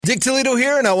Dick Toledo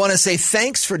here, and I want to say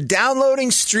thanks for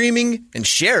downloading, streaming, and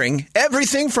sharing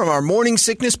everything from our Morning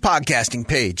Sickness podcasting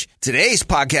page. Today's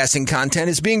podcasting content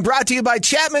is being brought to you by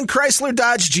Chapman Chrysler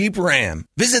Dodge Jeep Ram.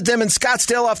 Visit them in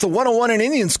Scottsdale off the 101 in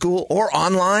Indian School or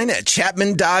online at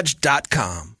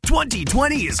chapmandodge.com.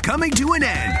 2020 is coming to an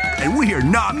end, and we are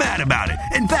not mad about it.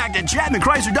 In fact, at Chapman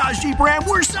Chrysler Dodge Jeep Ram,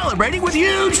 we're celebrating with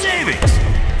huge savings.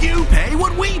 You pay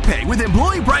what we pay with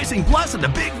Employee Pricing Plus at the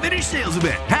Big Finish Sales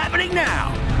Event happening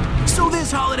now. So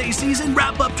this holiday season,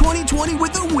 wrap up 2020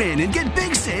 with a win and get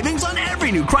big savings on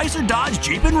every new Chrysler, Dodge,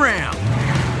 Jeep, and Ram.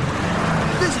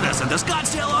 Visit us at the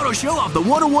Scottsdale Auto Show off the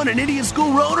 101 and Indian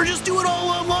School Road, or just do it all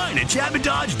online at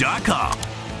ChapmanDodge.com.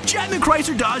 Chapman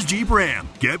Chrysler Dodge Jeep Ram.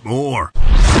 Get more.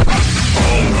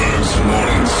 Holmberg's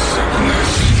Morning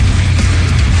Sickness.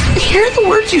 Hear the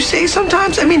words you say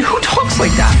sometimes? I mean, who talks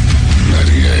like that?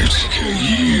 98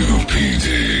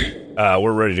 KUPD.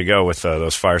 We're ready to go with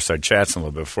those fireside chats in a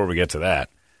little bit. Before we get to that,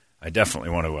 I definitely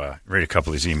want to read a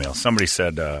couple of these emails. Somebody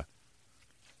said,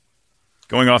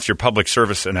 going off your public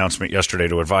service announcement yesterday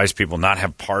to advise people not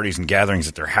have parties and gatherings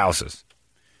at their houses.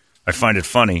 I find it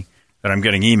funny that I'm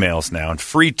getting emails now and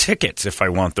free tickets if I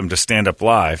want them to stand up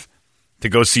live to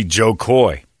go see Joe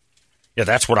Coy. Yeah,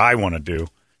 that's what I want to do.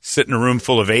 Sit in a room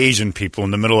full of Asian people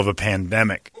in the middle of a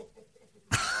pandemic.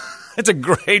 That's a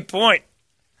great point.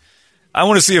 I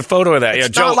want to see a photo of that.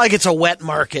 It's not like it's a wet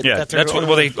market. Yeah, that's what.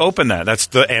 Well, they open that. That's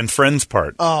the and friends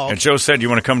part. Oh, okay. And Joe said, "You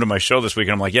want to come to my show this week?"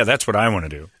 And I'm like, "Yeah, that's what I want to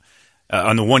do."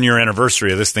 On the 1 year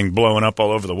anniversary of this thing blowing up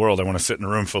all over the world, I want to sit in a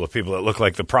room full of people that look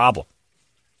like the problem.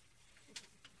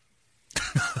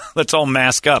 Let's all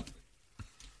mask up.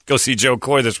 Go see Joe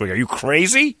Coy this week. Are you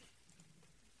crazy?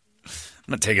 I'm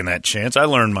not taking that chance. I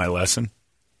learned my lesson.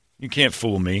 You can't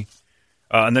fool me.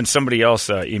 And then somebody else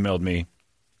emailed me.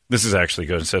 This is actually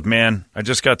good. It said, man, I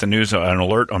just got the news, an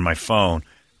alert on my phone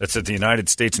that said the United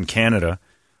States and Canada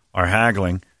are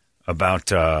haggling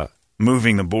about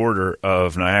moving the border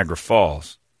of Niagara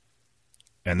Falls.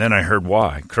 And then I heard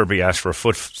why. Kirby asked for a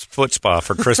foot spa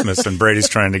for Christmas, and Brady's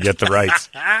trying to get the rights.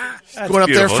 Going up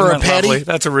there for a patty?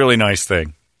 That's a really nice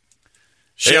thing.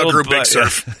 Shell Group Big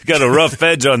Surf. Got a rough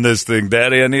edge on this thing,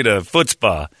 Daddy. I need a foot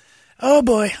spa. Oh,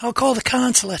 boy. I'll call the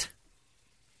consulate.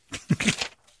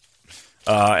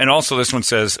 And also this one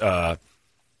says,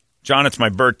 John, it's my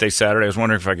birthday Saturday. I was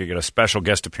wondering if I could get a special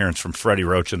guest appearance from Freddie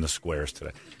Roach in the Squares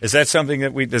today. Is that something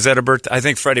that is that a birthday? I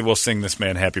think Freddie will sing this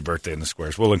man happy birthday in the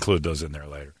Squares. We'll include those in there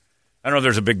later. I don't know if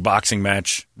there's a big boxing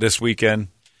match this weekend.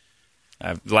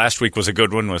 Last week was a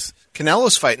good one.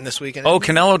 Canelo's fighting this weekend. Oh,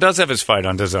 Canelo does have his fight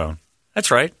on DAZN. That's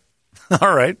right.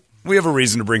 All right. We have a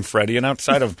reason to bring Freddie in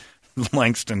outside of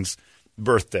Langston's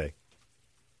birthday.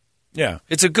 Yeah,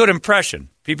 it's a good impression.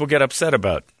 People get upset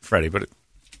about Freddie, but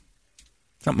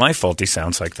it's not my fault he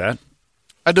sounds like that.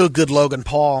 I do a good Logan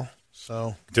Paul.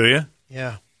 So do you?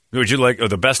 Yeah. Would you like?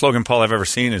 The best Logan Paul I've ever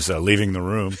seen is Leaving the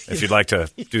Room. If you'd like to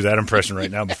do that impression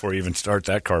right now before you even start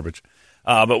that garbage,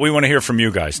 but we want to hear from you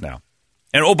guys now.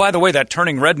 And oh, by the way, that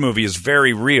Turning Red movie is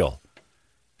very real.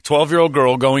 12-year-old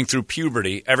girl going through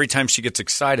puberty. Every time she gets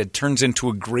excited, turns into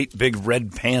a great big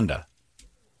red panda.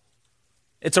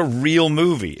 It's a real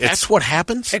movie. That's what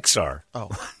happens? Pixar. Oh.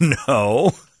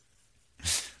 No.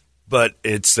 But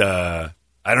it's, I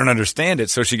don't understand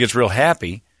it. So she gets real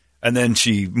happy, and then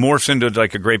she morphs into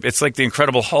like a grape. It's like the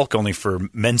Incredible Hulk, only for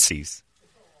menses.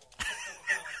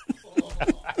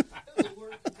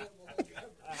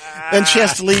 Then she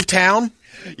has to leave town?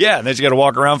 Yeah, and then she got to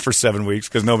walk around for 7 weeks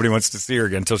because nobody wants to see her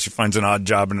again until she finds an odd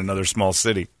job in another small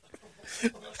city.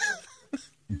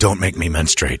 Don't make me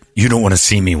menstruate. You don't want to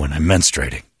see me when I'm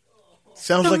menstruating.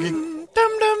 Sounds like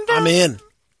I'm in.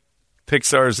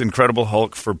 Pixar's Incredible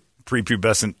Hulk for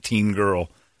prepubescent teen girl.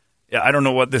 Yeah, I don't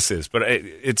know what this is, but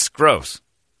it's gross.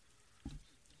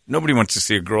 Nobody wants to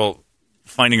see a girl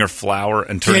finding her flower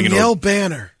and turning Danielle into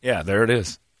Banner. Yeah, there it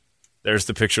is. There's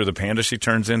the picture of the panda she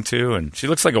turns into, and she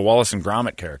looks like a Wallace and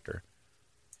Gromit character.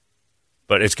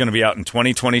 But it's going to be out in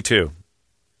 2022.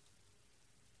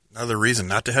 Another reason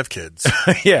not to have kids.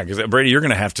 Yeah, because Brady, you're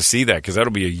going to have to see that because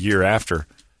that'll be a year after.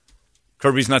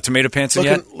 Kirby's not tomato pants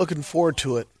yet? Looking forward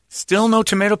to it. Still no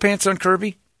tomato pants on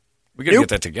Kirby? We got to get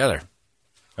that together.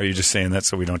 Are you just saying that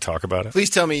so we don't talk about it? Please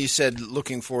tell me you said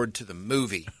looking forward to the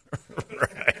movie.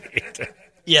 Right.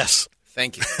 Yes.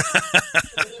 Thank you.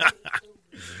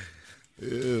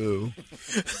 Ew.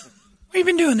 What have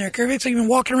you been doing there, Kirby? It's like you've been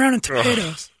walking around in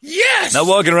tomatoes. Yes! Not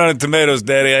walking around in tomatoes,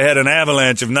 Daddy. I had an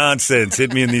avalanche of nonsense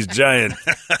hit me in these giant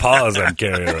paws I'm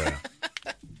carrying around.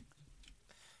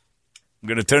 I'm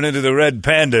going to turn into the red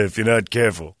panda if you're not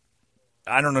careful.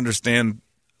 I don't understand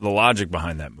the logic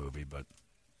behind that movie, but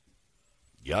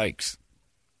yikes.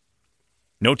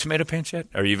 No tomato pants yet?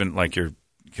 Or even like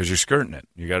because you're skirting it.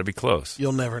 You got to be close.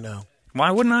 You'll never know.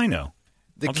 Why wouldn't I know?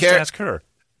 I'll just ask her.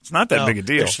 It's not that big a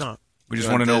deal. It's not. We just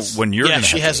want to know when you're going to. Yeah,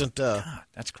 she hasn't. God,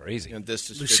 that's crazy. The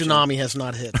tsunami has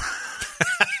not hit.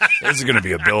 This is going to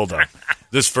be a build-up.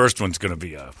 This first one's going to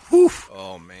be a whew.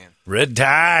 Oh, man. Red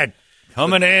tide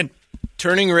coming in.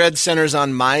 Turning Red centers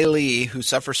on Mai Lee, who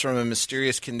suffers from a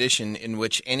mysterious condition in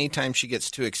which anytime she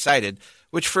gets too excited,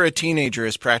 which for a teenager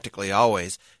is practically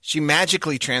always, she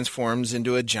magically transforms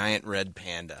into a giant red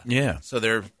panda. Yeah. So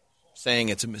they're saying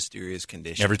it's a mysterious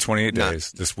condition. Every 28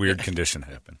 days, this weird condition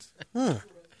happens.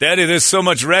 Daddy, there's so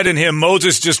much red in here,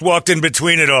 Moses just walked in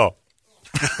between it all.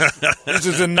 This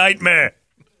is a nightmare.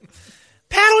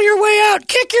 Paddle your way out.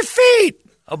 Kick your feet.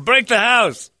 I'll break the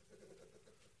house.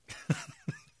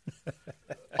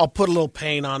 I'll put a little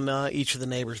paint on each of the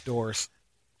neighbors' doors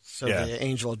so the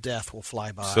angel of death will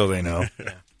fly by. So they know.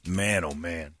 Man, oh,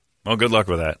 man. Well, good luck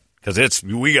with that. Because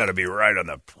we got to be right on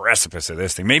the precipice of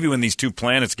this thing. Maybe when these two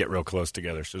planets get real close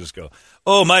together, she'll just go,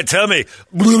 oh, my tummy.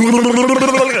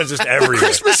 Just everywhere.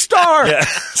 Christmas star. Yeah.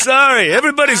 Sorry.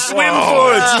 Everybody swim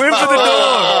for it. Swim for the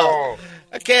door.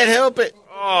 I can't help it.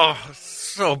 Oh,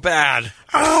 so bad.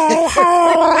 Oh,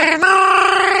 holy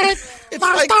night. It's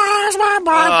like, stars were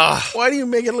born. Why do you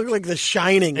make it look like The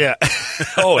Shining? Yeah.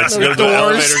 Oh, it's The the doors.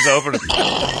 elevator's open.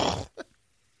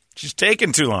 She's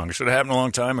taking too long. It should have happened a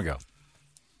long time ago.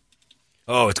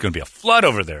 Oh, it's going to be a flood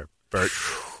over there, Bert.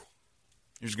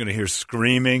 You're just going to hear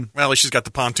screaming. Well, at least she's got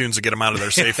the pontoons to get them out of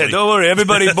there safely. Don't worry,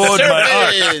 everybody board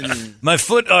my ark. My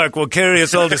foot ark will carry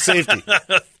us all to safety.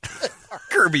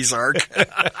 Kirby's arc.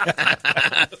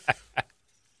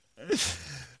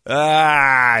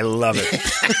 I love it.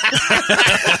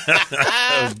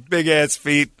 Those big-ass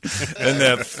feet and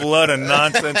that flood of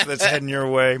nonsense that's heading your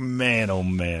way. Man, oh,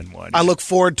 man. I look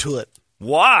forward to it.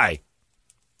 Why?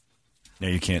 No,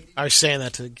 you can't. I was saying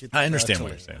that to get. I understand what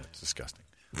you're saying. It's disgusting.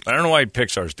 But I don't know why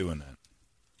Pixar's doing that.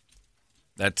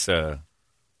 That's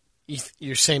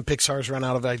You're saying Pixar's run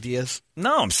out of ideas?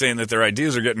 No, I'm saying that their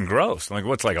ideas are getting gross. Like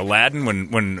what's like Aladdin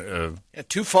when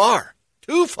too far.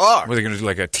 Too far. Were they going to do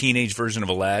like a teenage version of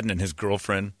Aladdin and his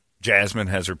girlfriend Jasmine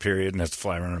has her period and has to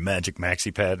fly around on a magic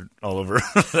maxi pad all over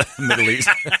the Middle East?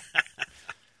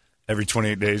 Every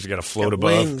 28 days you got to float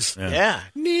above. Wings. Yeah.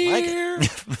 Near, like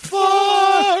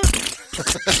far.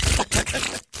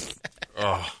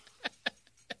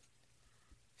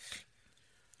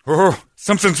 Oh,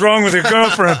 something's wrong with your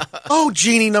girlfriend. Oh,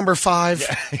 genie number 5.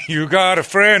 Yeah, you got a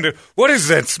friend. What is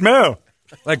that smell?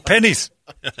 Like pennies.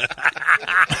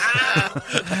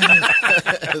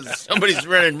 Somebody's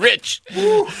running rich.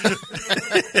 Oh,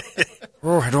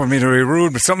 I don't mean to be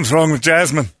rude, but something's wrong with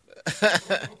Jasmine.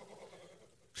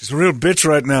 She's a real bitch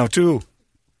right now, too.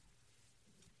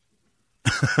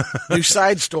 New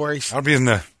side stories. I'll be in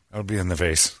the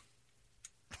vase.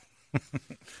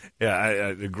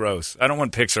 Yeah, gross. I don't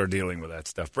want Pixar dealing with that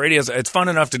stuff. It's fun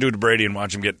enough to do to Brady and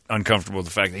watch him get uncomfortable with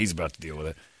the fact that he's about to deal with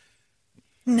it.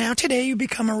 Now today you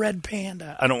become a red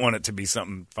panda. I don't want it to be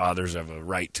something fathers have a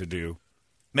right to do.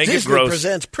 Make Disney it gross.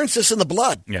 presents Princess in the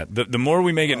Blood. Yeah, the more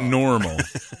we make it normal.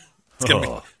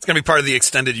 It's gonna be part of the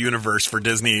extended universe for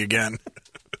Disney again.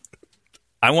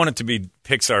 I want it to be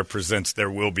Pixar presents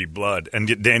There Will Be Blood and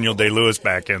get Daniel Day-Lewis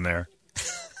back in there.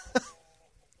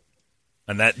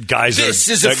 And that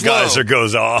geyser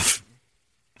goes off.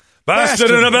 Bastard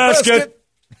in a basket.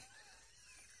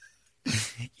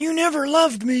 You never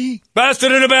loved me.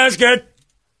 Bastard in a basket.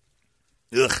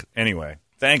 Ugh. Anyway,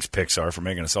 thanks, Pixar, for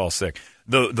making us all sick.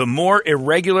 The more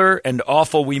irregular and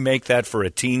awful we make that for a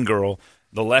teen girl,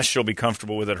 the less she'll be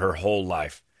comfortable with it her whole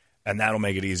life. And that'll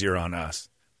make it easier on us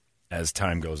as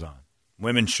time goes on.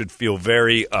 Women should feel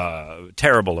very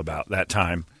terrible about that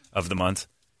time of the month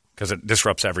because it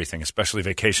disrupts everything, especially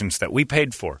vacations that we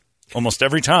paid for almost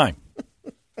every time.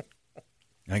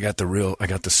 I got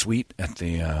the suite at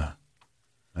the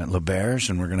at Le Berge,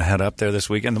 and we're going to head up there this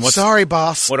weekend. Sorry,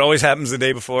 boss. What always happens the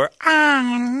day before?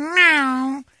 Oh,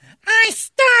 no. I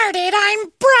started.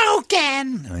 I'm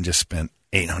broken. And I just spent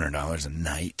 $800 a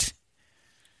night.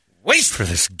 Waste for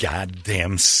this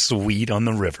goddamn suite on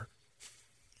the river.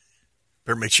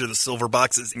 Better make sure the silver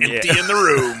box is empty in the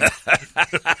room.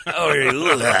 Oh, you're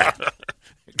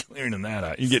clearing that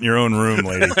out. You get in your own room,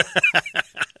 lady.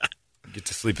 You get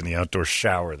to sleep in the outdoor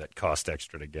shower that cost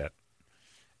extra to get.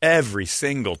 Every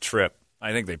single trip.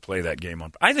 I think they play that game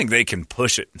on. I think they can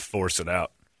push it and force it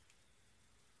out.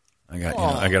 I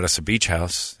got us a beach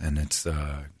house, and it's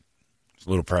a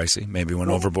little pricey. Maybe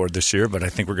went overboard this year, but I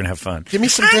think we're going to have fun. Give me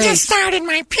some I dates. just started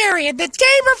my period the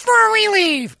day before we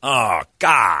leave. Oh,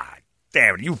 God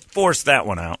damn it. You forced that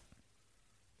one out.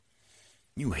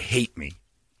 You hate me.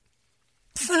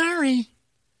 Sorry.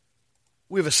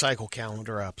 We have a cycle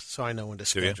calendar up, so I know when to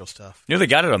schedule stuff. You know, they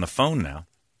got it on the phone now.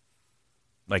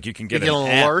 Like, you can get an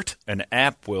alert. An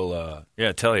app will,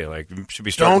 tell you, like, you should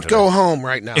be starting Don't go home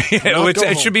right now.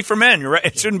 It should be for men. You're right.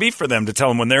 It shouldn't be for them to tell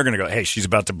them when they're going to go, hey, she's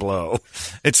about to blow.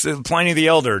 It's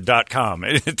PlinyTheElder.com.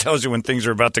 It tells you when things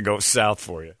are about to go south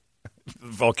for you. The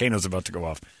volcano's about to go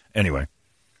off. Anyway,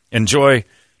 enjoy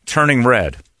Turning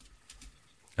Red,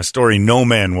 a story no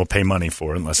man will pay money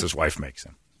for unless his wife makes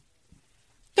him.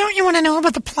 Don't you want to know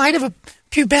about the plight of a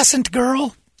pubescent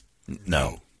girl?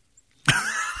 No.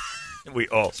 We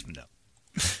all know.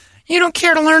 You don't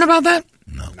care to learn about that?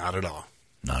 No. Not at all.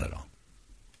 Not at all.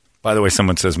 By the way,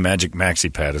 someone says Magic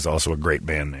Maxi Pad is also a great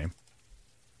band name.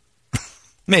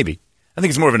 Maybe. I think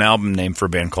it's more of an album name for a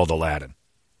band called Aladdin.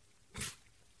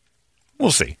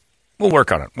 We'll see. We'll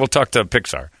work on it. We'll talk to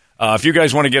Pixar. If you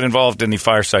guys want to get involved in the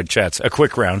fireside chats, a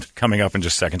quick round coming up in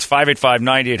just seconds.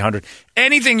 585-9800.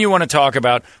 Anything you want to talk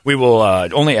about, we will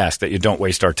only ask that you don't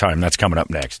waste our time. That's coming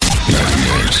up next.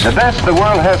 The best the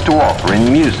world has to offer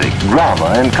in music,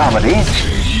 drama, and comedy.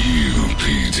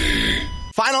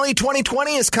 Finally,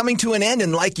 2020 is coming to an end,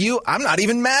 and like you, I'm not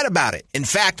even mad about it. In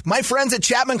fact, my friends at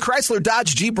Chapman Chrysler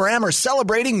Dodge Jeep Ram are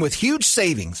celebrating with huge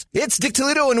savings. It's Dick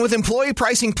Toledo, and with Employee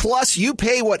Pricing Plus, you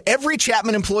pay what every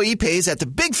Chapman employee pays at the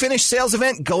Big Finish sales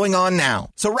event going on now.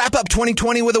 So wrap up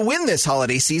 2020 with a win this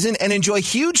holiday season and enjoy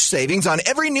huge savings on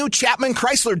every new Chapman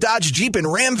Chrysler Dodge Jeep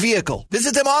and Ram vehicle.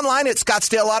 Visit them online at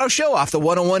Scottsdale Auto Show off the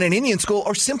 101 in Indian School,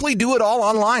 or simply do it all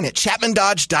online at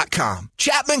ChapmanDodge.com.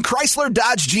 Chapman Chrysler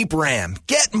Dodge Jeep Ram.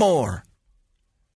 Get more.